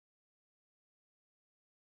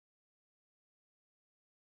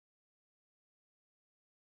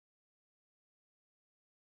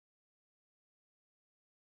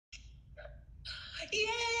Yay!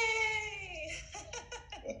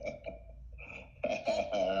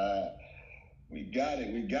 We got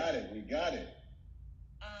it.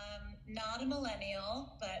 Not a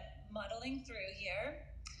millennial, but muddling through here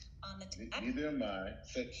on the tech. Neither am I.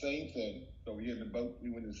 Same thing. So we're in the boat.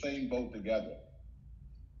 We were in the same boat together.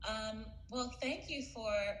 Well, thank you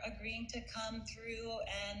for agreeing to come through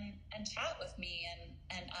and chat with me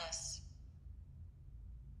and us.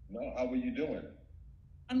 No, how are you doing?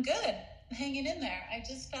 I'm good. I'm hanging in there. I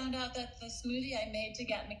just found out that the smoothie I made to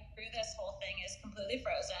get me through this whole thing is completely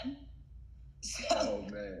frozen. So oh,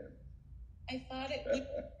 man. I thought it would be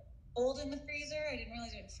old in the freezer. I didn't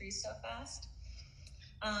realize it would freeze so fast.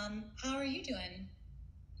 How are you doing?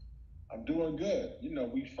 I'm doing good. You know,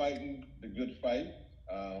 we fighting the good fight,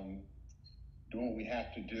 doing what we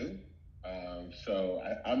have to do. So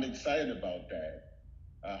I'm excited about that.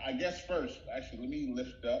 I guess first, actually, let me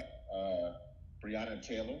lift up Breonna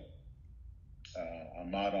Taylor,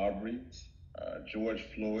 Ahmaud Arbery, George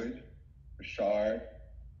Floyd, Rashard,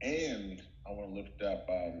 and I want to lift up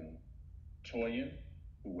Toyin,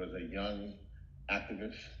 who was a young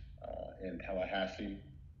activist in Tallahassee,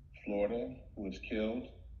 Florida, who was killed.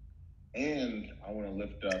 And I want to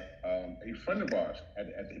lift up a friend of ours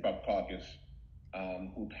at the Hip Hop Caucus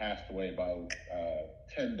who passed away about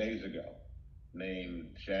 10 days ago,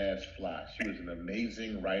 named Jazz Flash. She was an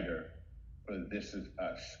amazing writer for This Is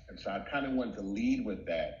Us. And so I kind of wanted to lead with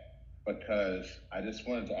that because I just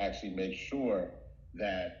wanted to actually make sure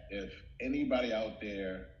that if anybody out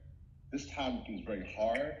there, this time is very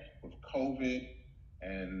hard with COVID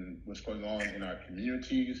and what's going on in our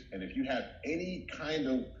communities. And if you have any kind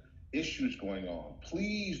of issues going on,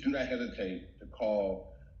 please do not hesitate to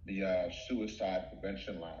call the suicide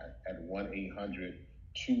prevention line at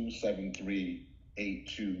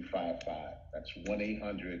 1-800-273-8255. That's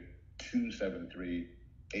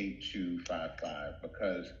 1-800-273-8255,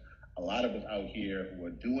 because a lot of us out here who are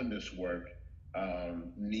doing this work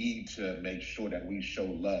need to make sure that we show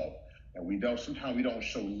love. And sometimes we don't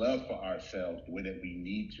show love for ourselves the way that we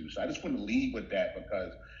need to. So I just want to lead with that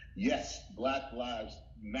because, yes, Black Lives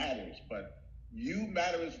matters, but you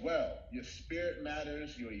matter as well. Your spirit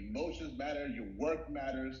matters, your emotions matter, your work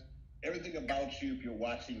matters. Everything about you, if you're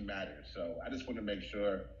watching, matters. So I just want to make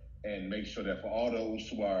sure that for all those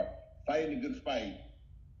who are fighting a good fight,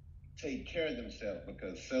 take care of themselves,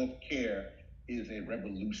 because self-care is a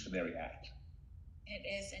revolutionary act. It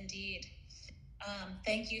is indeed.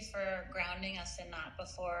 Thank you for grounding us in that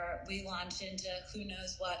before we launch into who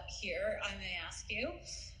knows what here, I may ask you.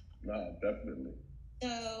 No, definitely.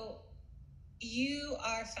 So you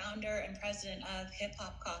are founder and president of Hip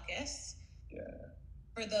Hop Caucus. Yeah.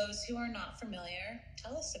 For those who are not familiar,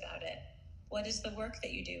 tell us about it. What is the work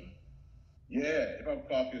that you do? Yeah, Hip Hop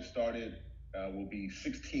Caucus will be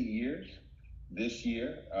 16 years this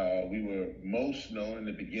year. We were most known in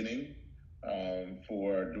the beginning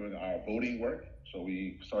for doing our voting work. So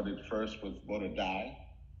we started first with Vote or Die,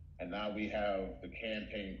 and now we have the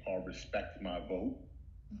campaign called Respect My Vote.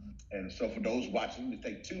 Mm-hmm. And so for those watching, just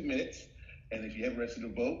take 2 minutes, and if you haven't registered to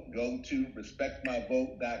vote, go to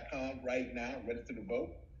respectmyvote.com right now, register to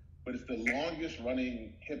vote. But it's the longest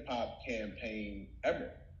running hip hop campaign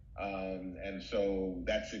ever. And so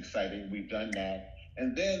that's exciting. We've done that.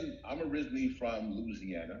 And then I'm originally from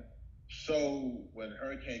Louisiana. So when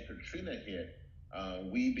Hurricane Katrina hit,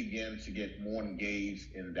 we began to get more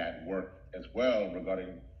engaged in that work as well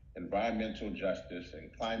regarding environmental justice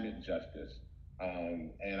and climate justice.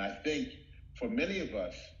 And I think for many of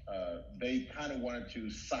us, they kind of wanted to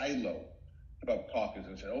silo Hip Hop Caucus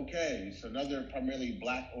and said, okay, it's another primarily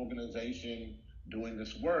Black organization doing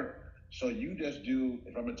this work, so you just do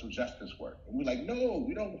environmental justice work. And we're like, no,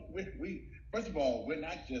 we don't. We first of all, we're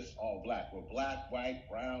not just all Black. We're Black, white,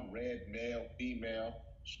 brown, red, male, female,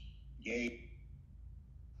 gay.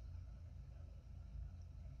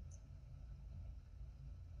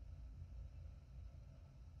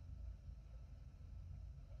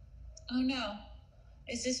 Oh no,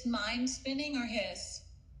 is this mine spinning or his?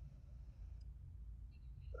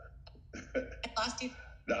 I lost you.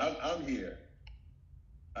 No, I'm here.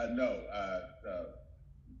 I know.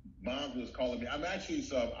 Mom was calling me. I'm actually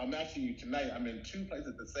tonight. I'm in 2 places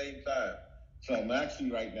at the same time. So I'm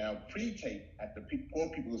actually right now pre-tape at the Poor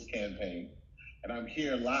People's Campaign, and I'm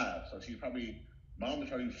here live. So Mom is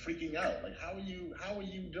probably freaking out. Like, how are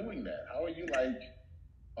you doing that? How are you like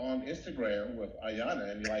on Instagram with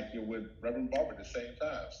Ayana and you're with Reverend Barber at the same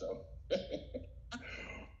time? So,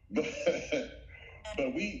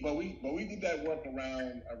 but we did that work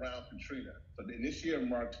around Katrina. So this year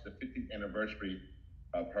marks the 50th anniversary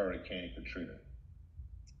of Hurricane Katrina.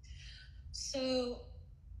 So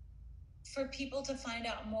for people to find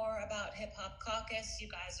out more about Hip Hop Caucus, you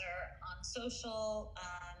guys are on social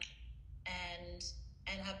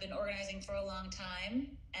and have been organizing for a long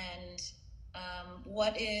time. And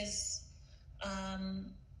what is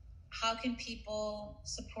how can people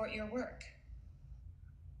support your work?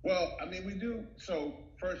 Well, I mean, we do. So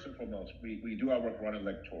first and foremost, we do our work around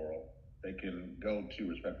electoral. They can go to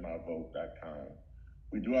respectmyvote.com.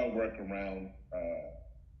 We do our work around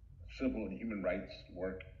civil and human rights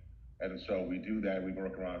work. And so we do that. We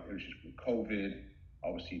work around issues from COVID,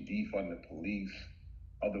 obviously defund the police,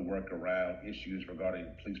 other work around issues regarding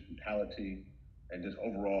police brutality, and just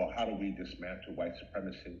overall, how do we dismantle white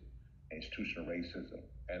supremacy, institutional racism?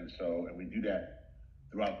 And we do that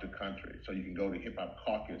throughout the country. So you can go to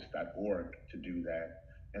hiphopcaucus.org to do that.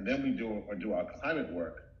 And then we do our climate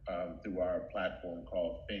work through our platform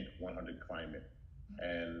called Think 100 Climate.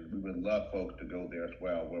 And we would love folks to go there as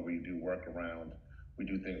well, where we do work around, we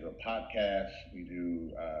do things with podcasts, we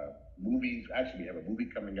do movies. Actually, we have a movie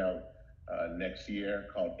coming out next year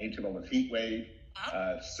called HMO's Heat Wave.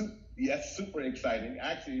 Super exciting.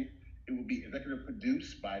 Actually, it will be executive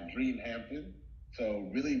produced by Dream Hampton. So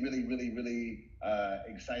really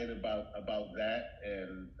excited about that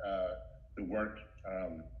and the work.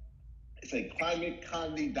 It's a climate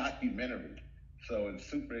comedy documentary. So it's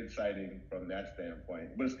super exciting from that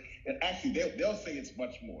standpoint. But actually, they'll say it's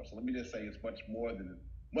much more. So let me just say it's much more than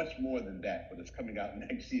that. But it's coming out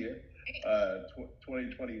next year,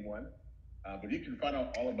 2021. But you can find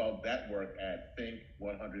out all about that work at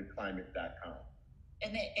think100climate.com.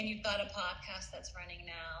 And you've got a podcast that's running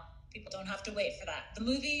now. People don't have to wait for that. The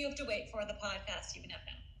movie you have to wait for. The podcast you can have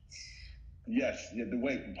now. Yes, the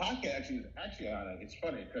podcast actually, Anna, it's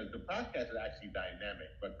funny because the podcast is actually dynamic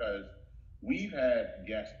because we've had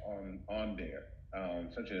guests on there,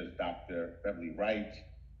 such as Dr. Beverly Wright,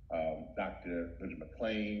 Dr. Liz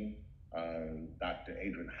McClain, Dr.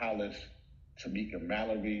 Adrian Hollis, Tamika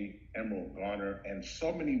Mallory, Emerald Garner, and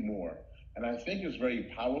so many more. And I think it's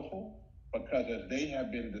very powerful because as they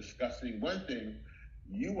have been discussing, one thing,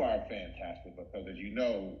 you are fantastic because, as you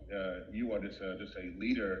know, you are just a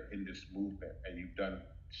leader in this movement, and you've done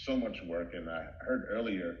so much work. And I heard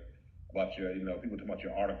earlier about your, people talking about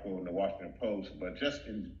your article in the Washington Post, but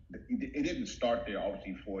it didn't start there,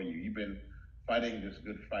 obviously, for you. You've been fighting this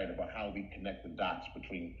good fight about how we connect the dots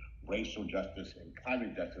between racial justice and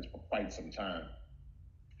climate justice for quite some time.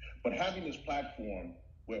 But having this platform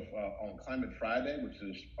with on Climate Friday, which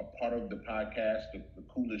is a part of the podcast, the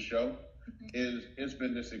coolest show, it's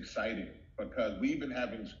been this exciting because we've been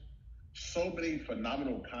having so many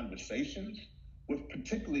phenomenal conversations with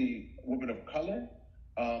particularly women of color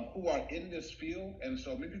who are in this field. And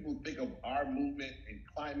so many people think of our movement in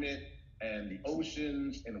climate and the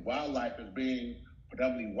oceans and wildlife as being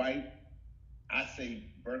predominantly white. I say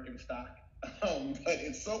Birkenstock, but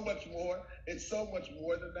it's so much more. It's so much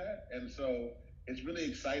more than that. And so it's really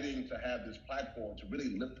exciting to have this platform to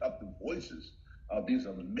really lift up the voices of these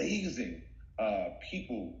amazing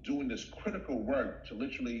people doing this critical work to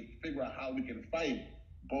literally figure out how we can fight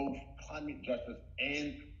both climate justice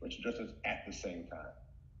and racial justice at the same time.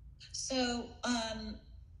 So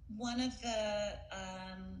one of the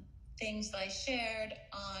things I shared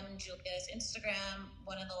on Julia's Instagram,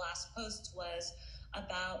 one of the last posts was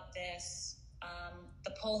about this,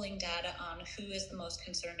 the polling data on who is the most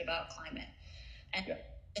concerned about climate. And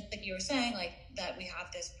just like you were saying, like that we have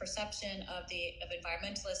this perception of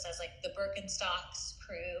environmentalists as like the Birkenstocks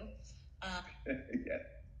crew,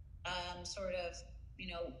 sort of,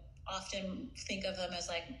 often think of them as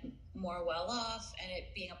like more well off and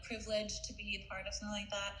it being a privilege to be a part of something like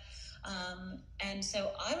that. And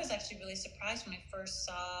so I was actually really surprised when I first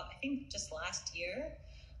saw, I think just last year,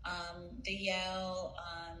 the Yale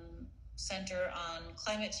Center on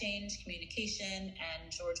Climate Change, Communication,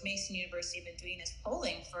 and George Mason University have been doing this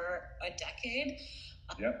polling for a decade,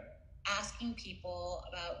 asking people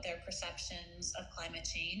about their perceptions of climate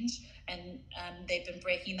change. And they've been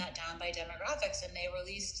breaking that down by demographics, and they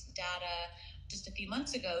released data just a few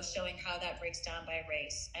months ago showing how that breaks down by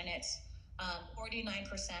race. And it's 49%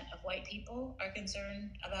 of white people are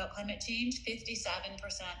concerned about climate change,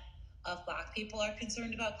 57% of Black people are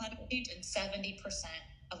concerned about climate change, and 70%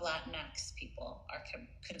 of Latinx people are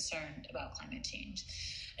concerned about climate change.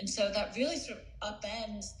 And so that really sort of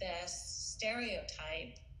upends this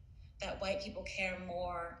stereotype that white people care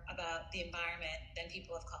more about the environment than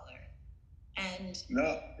people of color. And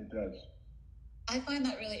no, it does. I find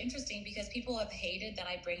that really interesting because people have hated that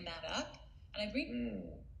I bring that up, and I bring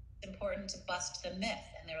it's important to bust the myth.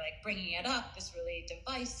 And they're like, bringing it up is really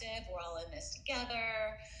divisive. We're all in this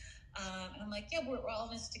together. And I'm like, yeah, we're all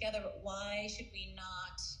in this together, but why should we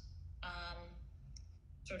not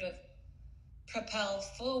sort of propel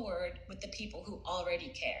forward with the people who already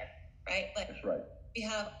care, right? Like, that's right. We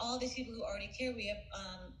have all these people who already care. We have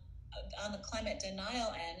on the climate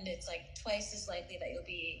denial end, it's like twice as likely that you'll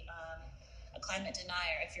be a climate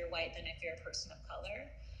denier if you're white than if you're a person of color.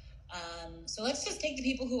 So let's just take the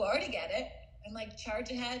people who already get it and like charge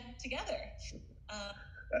ahead together.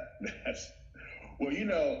 Well,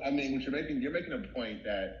 I mean, what you're making a point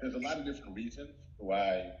that there's a lot of different reasons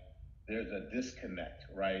why there's a disconnect,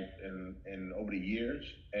 right, in over the years,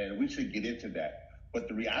 and we should get into that. But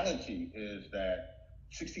the reality is that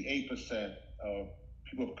 68% of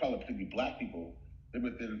people of color, particularly Black people, live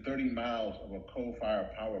within 30 miles of a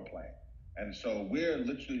coal-fired power plant. And so we're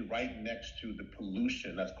literally right next to the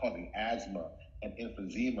pollution that's causing asthma and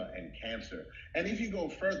emphysema and cancer. And if you go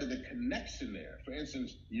further, the connection there, for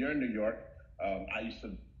instance, you're in New York. I used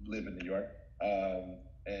to live in New York,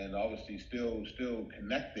 and obviously still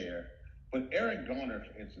connect there. But Eric Garner,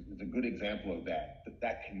 for instance, is a good example of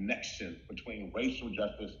that connection between racial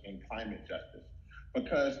justice and climate justice.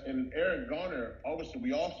 Because in Eric Garner, obviously,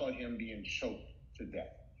 we all saw him being choked to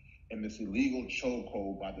death in this illegal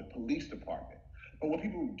chokehold by the police department. But what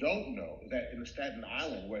people don't know is that in the Staten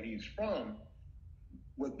Island, where he's from,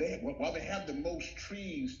 while they have the most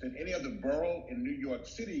trees than any other borough in New York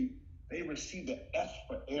City, they received the F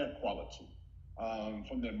for air quality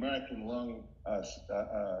from the American Lung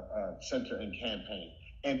Center and Campaign.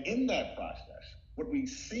 And in that process, what we've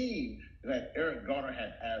seen is that Eric Garner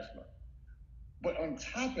had asthma. But on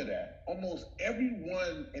top of that, almost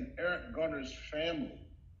everyone in Eric Garner's family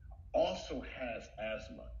also has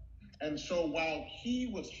asthma. And so while he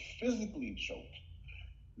was physically choked,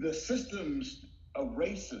 the systems of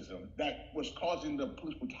racism that was causing the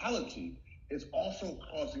police brutality is also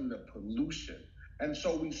causing the pollution. And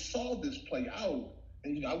so we saw this play out,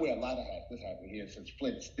 and I wear a lot of hats. This happened here since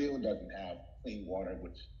Flint still doesn't have clean water,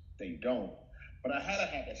 which they don't. But I had a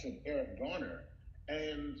hat that said Eric Garner,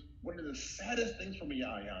 and one of the saddest things for me,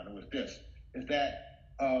 Ayana, was this, is that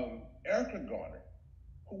Erica Garner,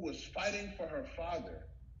 who was fighting for her father,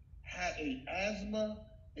 had an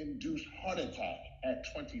asthma-induced heart attack at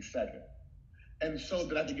 27. And so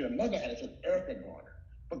that I had to get another hat that said Erica Garner.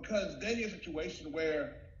 Because then you're in a situation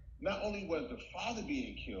where not only was the father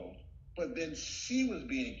being killed, but then she was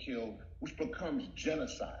being killed, which becomes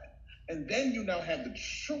genocide. And then you now have the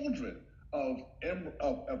children of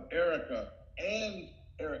Erica and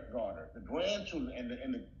Eric Garner, the grandchildren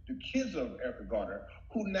and the kids of Erica Garner,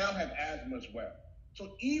 who now have asthma as well.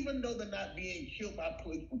 So even though they're not being killed by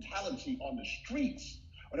police brutality on the streets,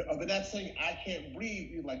 or they're not saying, I can't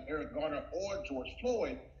breathe, like Eric Garner or George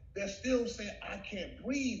Floyd, they're still saying, I can't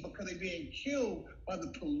breathe because they're being killed by the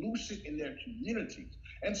pollution in their communities.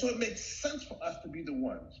 And so it makes sense for us to be the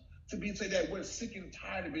ones, to say that we're sick and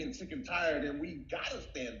tired of being sick and tired, and we gotta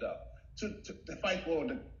stand up to fight for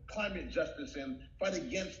the climate justice and fight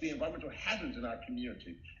against the environmental hazards in our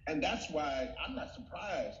community. And that's why I'm not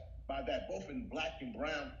surprised by that, both in Black and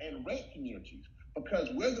brown and red communities, because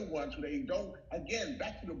we're the ones who they don't, again,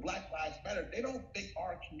 back to the Black Lives Matter, they don't think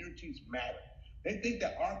our communities matter. They think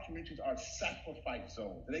that our communities are sacrifice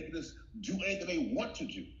zones. They can just do anything they want to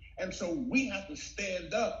do. And so we have to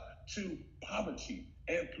stand up to poverty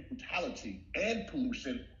and brutality and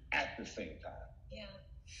pollution at the same time. Yeah.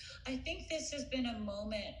 I think this has been a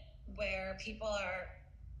moment where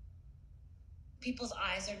people's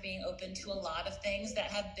eyes are being opened to a lot of things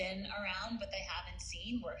that have been around, but they haven't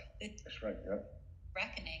seen. That's right, yeah.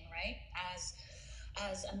 Reckoning, right?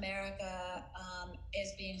 As America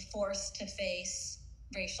is being forced to face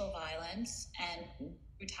racial violence and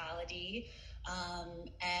brutality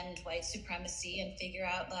and white supremacy, and figure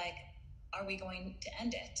out, like, are we going to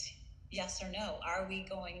end it? Yes or no? Are we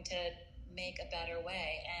going to make a better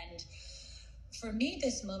way? And for me,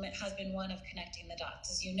 this moment has been one of connecting the dots.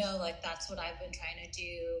 As you know, like, that's what I've been trying to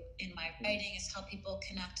do in my writing, is help people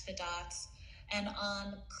connect the dots. And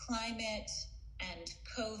on climate and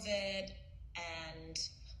COVID and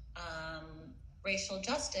racial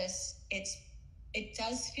justice, it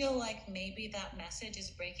does feel like maybe that message is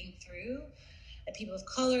breaking through, that people of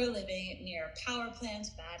color living near power plants,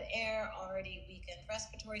 bad air, already weakened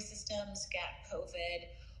respiratory systems, get COVID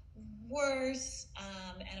worse,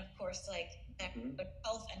 and of course, like,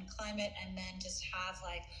 health and climate, and then just have,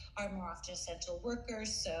 like, are more often essential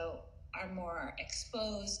workers, so are more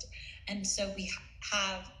exposed. And so we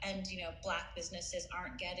have, and Black businesses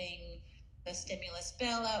aren't getting the stimulus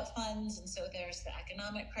bailout funds, and so there's the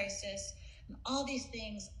economic crisis, and all these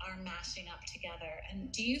things are mashing up together.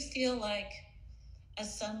 And do you feel like,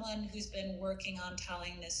 as someone who's been working on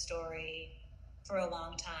telling this story for a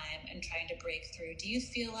long time and trying to break through. Do you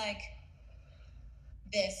feel like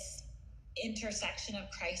this intersection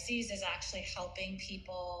of crises is actually helping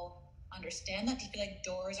people understand that? Do you feel like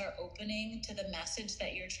doors are opening to the message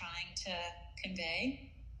that you're trying to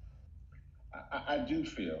convey? I do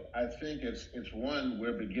feel. I think it's one,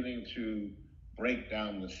 we're beginning to break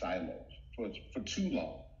down the silos. For too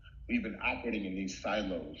long, we've been operating in these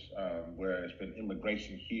silos where it's been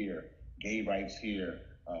immigration here, gay rights here,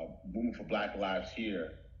 movement for Black lives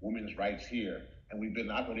here, women's rights here, and we've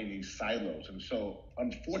been operating in these silos. And so,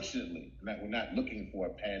 unfortunately, we're not looking for a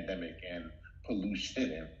pandemic and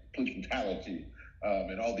pollution and pollutionality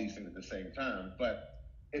and all these things at the same time, but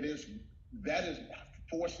that is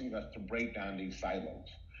forcing us to break down these silos.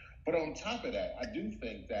 But on top of that, I do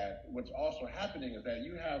think that what's also happening is that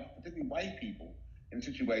you have particularly white people in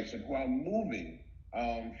situations who are moving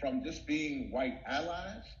from just being white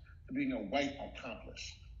allies to being a white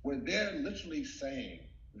accomplice, where they're literally saying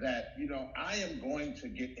that, I am going to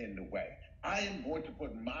get in the way. I am going to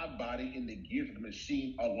put my body in the gears of the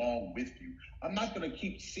machine along with you. I'm not going to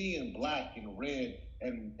keep seeing Black and red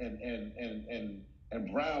and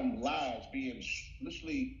brown lives being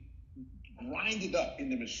literally grinded up in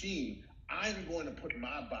the machine. I'm going to put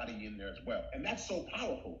my body in there as well. And that's so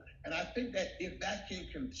powerful. And I think that if that can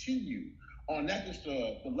continue on not just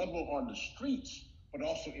the level on the streets, but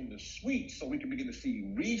also in the suites, so we can begin to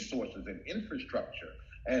see resources and infrastructure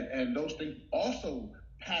and those things also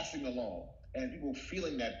passing along and people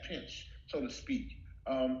feeling that pinch, so to speak.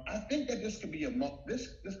 I think that this could be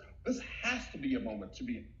this has to be a moment, to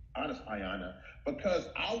be honest, Ayana, because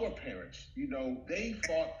our parents, they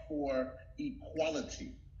fought for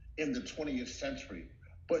equality in the 20th century.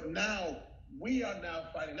 But now we are now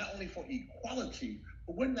fighting not only for equality,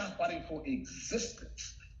 but we're now fighting for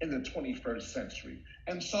existence in the 21st century.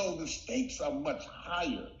 And so the stakes are much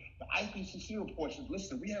higher. The IPCC report says,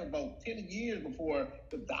 listen, we have about 10 years before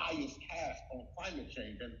the die is cast on climate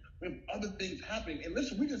change. And we have other things happening. And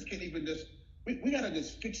listen, we just can't even we got to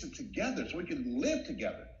just fix it together so we can live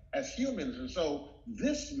together as humans. And so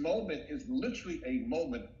this moment is literally a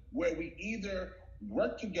moment where we either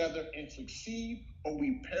work together and succeed, or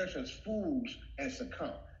we perish as fools and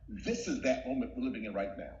succumb. This is that moment we're living in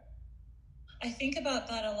right now. I think about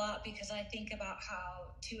that a lot because I think about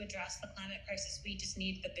how to address the climate crisis, we just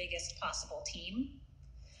need the biggest possible team.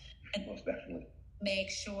 And most definitely.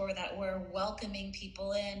 Make sure that we're welcoming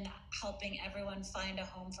people in, helping everyone find a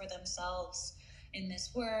home for themselves in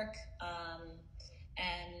this work.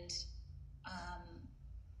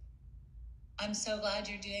 I'm so glad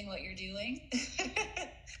you're doing what you're doing.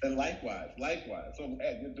 And likewise. So I'm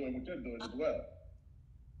glad you're doing what you're doing as well.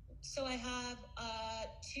 So I have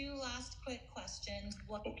two last quick questions.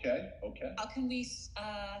 Okay. How can we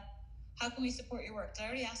support your work? Did I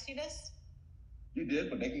already ask you this? You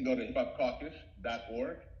did, but they can go to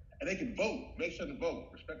hiphopcaucus.org and they can vote. Make sure to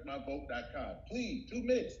vote. Respectmyvote.com. Please, 2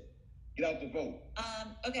 minutes. Get out to vote.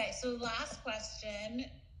 Okay, so last question.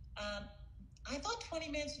 I thought 20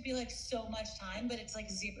 minutes would be like so much time, but it's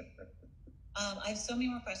like 0. I have so many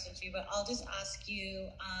more questions for you, but I'll just ask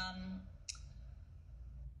you,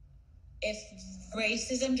 if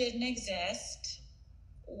racism didn't exist,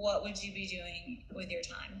 what would you be doing with your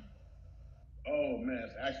time? Oh man,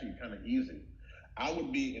 it's actually kind of easy. I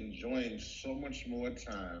would be enjoying so much more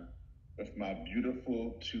time with my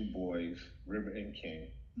beautiful 2 boys, River and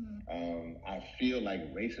King. I feel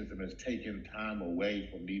like racism has taken time away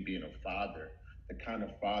from me being a father, the kind of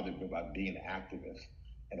father about being an activist.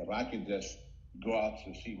 And if I could just go out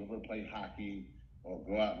to see River play hockey or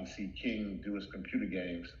go out and see King do his computer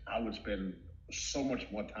games, I would spend so much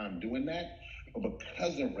more time doing that. But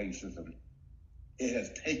because of racism, it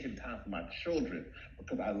has taken time for my children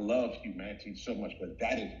because I love humanity so much. But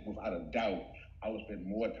that is, without a doubt, I would spend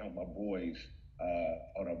more time with my boys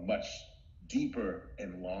on a much deeper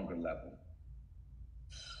and longer level.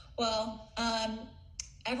 Well,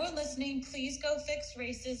 everyone listening, please go fix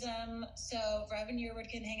racism so Rev Yearwood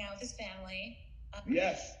can hang out with his family.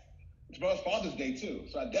 Yes. It's about Father's Day, too.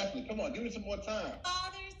 So I definitely, come on, give me some more time.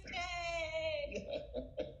 Father's Day!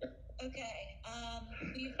 Okay.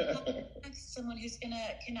 We've got someone who's going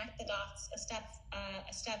to connect the dots a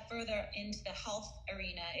step further into the health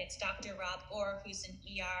arena. It's Dr. Rob Gore, who's an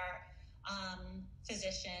ER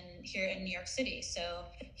physician here in New York City. So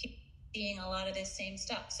he's seeing a lot of this same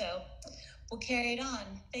stuff. So we'll carry it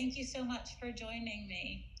on. Thank you so much for joining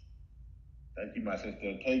me. Thank you, my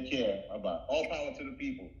sister. Take care. Bye-bye. All power to the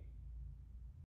people.